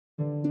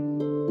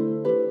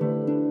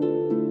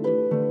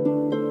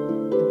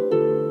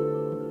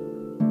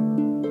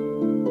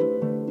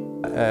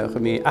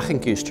Chumi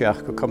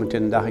achancúisteach go cumann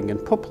in daching an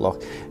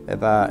poblach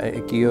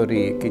bheit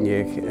géorí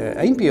gine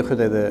einbíocha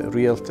de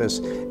rialtas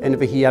ina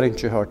bheith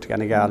hiarintse hort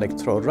gan Gàidhlig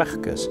tro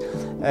rachgus.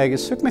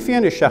 Agus suk me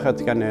fianna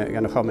seachad gan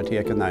chomatí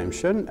ag an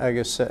naimsin,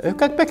 agus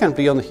gad becan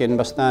bríonnachin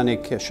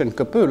basnánig sin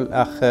gobúl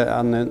ach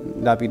an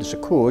David sa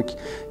cúig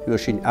hu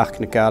sin ach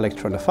na Gàidhlig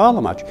tro na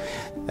Pàrlamaid.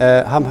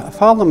 Ham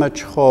Pàrlamaid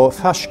cho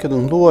fascil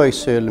an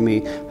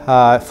luaisúlmi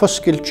ha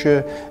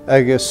fuscailte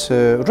agus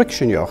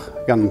ricsinneoch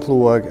gan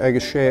plúag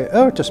agus sé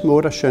örtas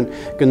móra sin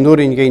gan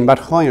nuairinn géin mar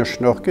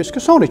cháirsnoch gus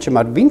gosáirte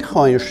mar bhín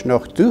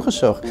cháirsnoch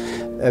dúchasach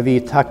a bhí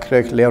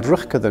tacreach le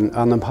ruchcadan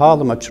an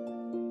Pàrlamaid